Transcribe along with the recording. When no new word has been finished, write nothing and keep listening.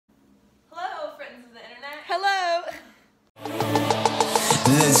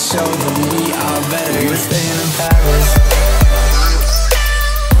Let's show them we are better. You're staying in Paris.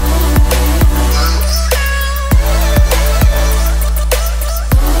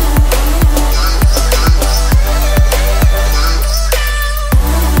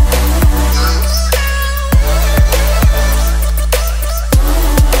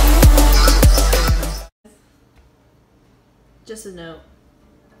 Just a note,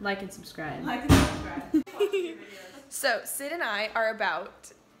 like and subscribe. Like and subscribe. So Sid and I are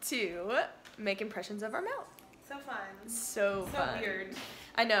about to make impressions of our mouth. So fun. So fun. Weird.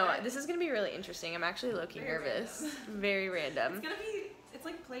 I know, this is gonna be really interesting. I'm actually low-key nervous. Very random. It's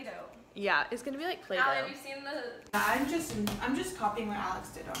like Play-Doh. Yeah, it's gonna be like Play-Doh. Allie, have you seen the... I'm just copying what Alex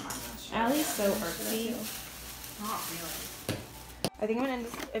did on mine. Allie's so artsy. Not really. I think I'm gonna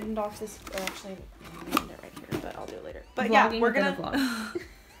inbox this, or actually, I'm gonna end it right here, but I'll do it later. But Vlogging yeah, we're within gonna a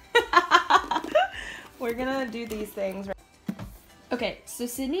vlog. we're gonna do these things. Okay, so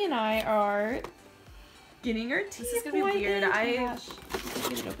Sydney and I are getting our teeth. This is gonna be weird. Get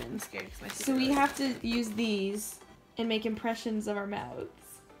it open. I'm scared because my teeth So are we really- have to use these and make impressions of our mouths.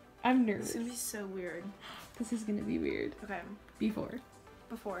 I'm nervous. It's gonna be so weird. This is gonna be weird. Okay. Before.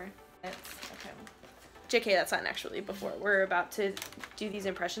 Okay. JK, that's not actually before. We're about to do these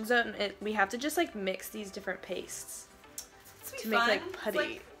impressions, and we have to just like mix these different pastes to make like putty. It's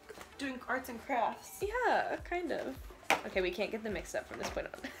like doing arts and crafts. Yeah, kind of. Okay, we can't get them mixed up from this point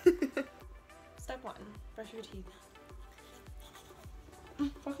on. Step 1. Brush your teeth.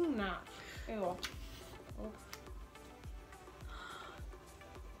 Fucking not. Ew.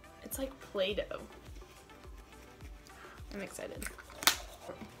 It's like Play-Doh. I'm excited.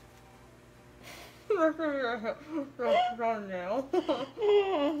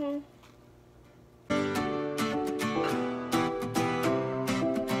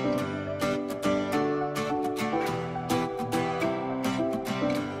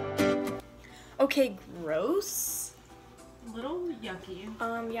 Okay, gross. A little yucky.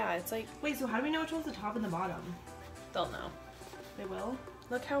 Yeah, it's like, Wait, so how do we know which one's the top and the bottom? they'll know. They will?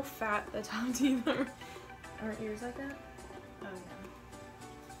 Look how fat the top teeth are. Aren't yours like that? Oh,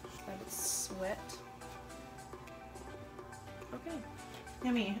 yeah. That is sweat. Okay.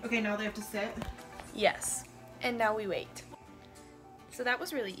 Yummy. Okay, now they have to sit. Yes. And now we wait. So that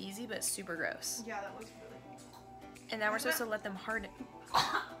was really easy, but super gross. Yeah, that was really cool. And now we're supposed to let them harden.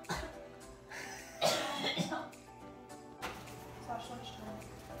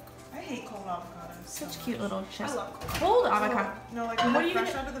 I hate cold avocados. Such cute little I chips. love cold. Cold avocado. No, like What when are you they're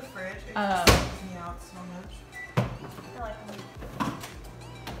fresh gonna- out of the fridge, it Oh. just freaks me out so much. I like them.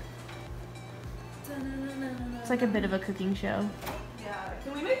 It's like a bit of a cooking show. Yeah.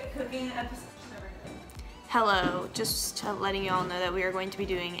 Can we make a cooking episode? Hello, just letting y'all know that we are going to be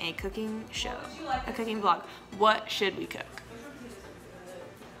doing a cooking show, a cooking vlog. What should we cook?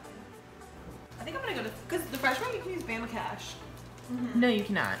 I think I'm gonna go to, because the fresh one you can use Bama Cash. No, you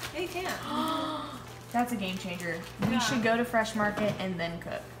cannot. Yeah, you can. That's a game changer. Yeah. We should go to Fresh Market and then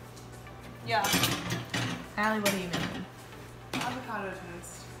cook. Yeah. Allie, what are you making? Avocado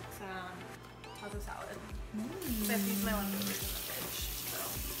toast. Taco salad. So I've used my leftovers in the fridge,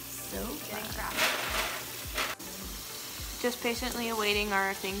 so getting crafty. Just patiently awaiting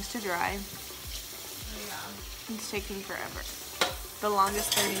our things to dry. Oh, yeah. It's taking forever. The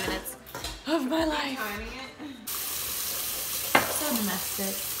longest 30 minutes of my life. Timing it. So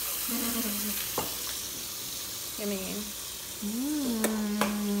domestic. Yummy.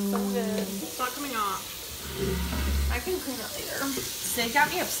 So good. It's not coming off. I can clean it later. Sid got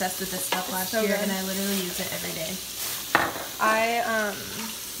me obsessed with this stuff last So year, good. and I literally use it every day. I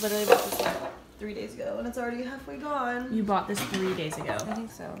literally bought this like 3 days ago, and it's already halfway gone. You bought this 3 days ago. I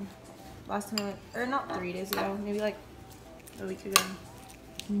think so. Last time, or not 3 days ago, maybe like a week ago.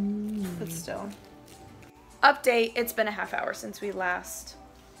 But still. Update, it's been a half hour since we last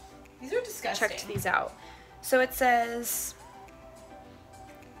These are disgusting. checked these out. So it says,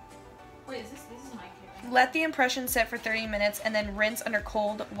 Wait, this is my cake. let the impression set for 30 minutes and then rinse under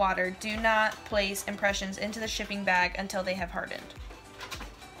cold water. Do not place impressions into the shipping bag until they have hardened.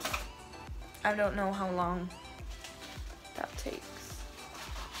 I don't know how long that takes.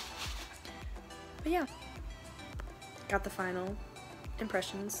 But yeah. Got the final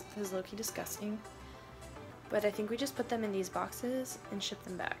impressions. This is low-key disgusting. But I think we just put them in these boxes and ship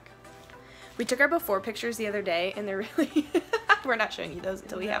them back. We took our before pictures the other day, and they're really... We're not showing you those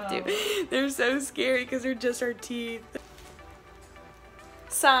until we have to. They're so scary because they're just our teeth.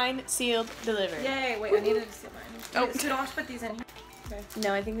 Signed, sealed, delivered. Yay, wait, I needed to see mine. Oh. So you don't have to put these in here. Okay.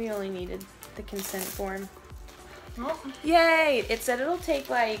 No, I think we only needed the consent form. Oh, Yay! It said it'll take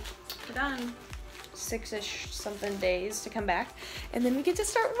like we're done. 6-ish something days to come back, and then we get to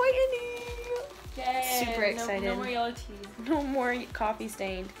start whitening. Yay. Super excited. No more yellow teeth. No more coffee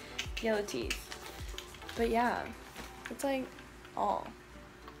stained yellow teeth. But yeah, it's like all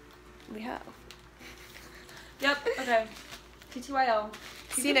we have. Yep. Okay. TTYL.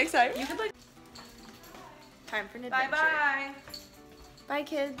 See you next time. You could like. Time for an Bye adventure. bye. Bye,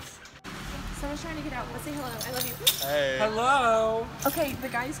 kids. Someone's trying to get out. Let's say hello. I love you. Hey. Hello. Okay, the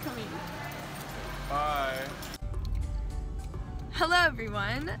guy's coming. Bye. Hello,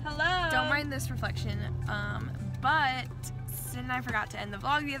 everyone. Hello. Don't mind this reflection, but Sid and I forgot to end the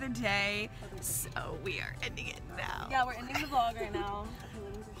vlog the other day, so we are ending it now. Yeah, we're ending the vlog right now.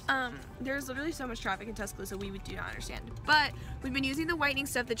 There's literally so much traffic in Tuscaloosa we do not understand. But we've been using the whitening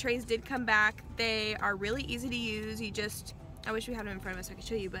stuff. The trays did come back. They are really easy to use. I wish we had them in front of us so I could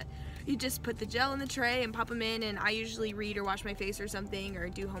show you, but you just put the gel in the tray and pop them in, and I usually read or wash my face or something or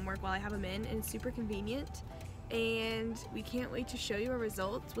do homework while I have them in, and it's super convenient. And we can't wait to show you our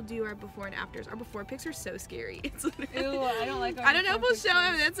results. We'll do our before and afters. Our before pics are so scary. It's literally, Ew, I don't like our I don't know if we'll before show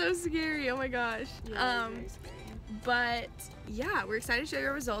them. pictures. That's so scary. Oh my gosh. Yeah, it's very scary. But yeah, we're excited to show you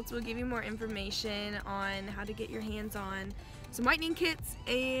our results. We'll give you more information on how to get your hands on some whitening kits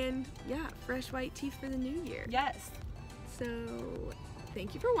and yeah, fresh white teeth for the new year. Yes. So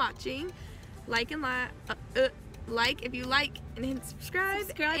thank you for watching. Like and like if you like, and hit subscribe.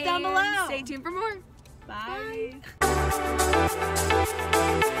 Subscribe down and below. Stay tuned for more. Bye.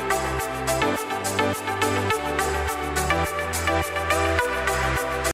 Bye.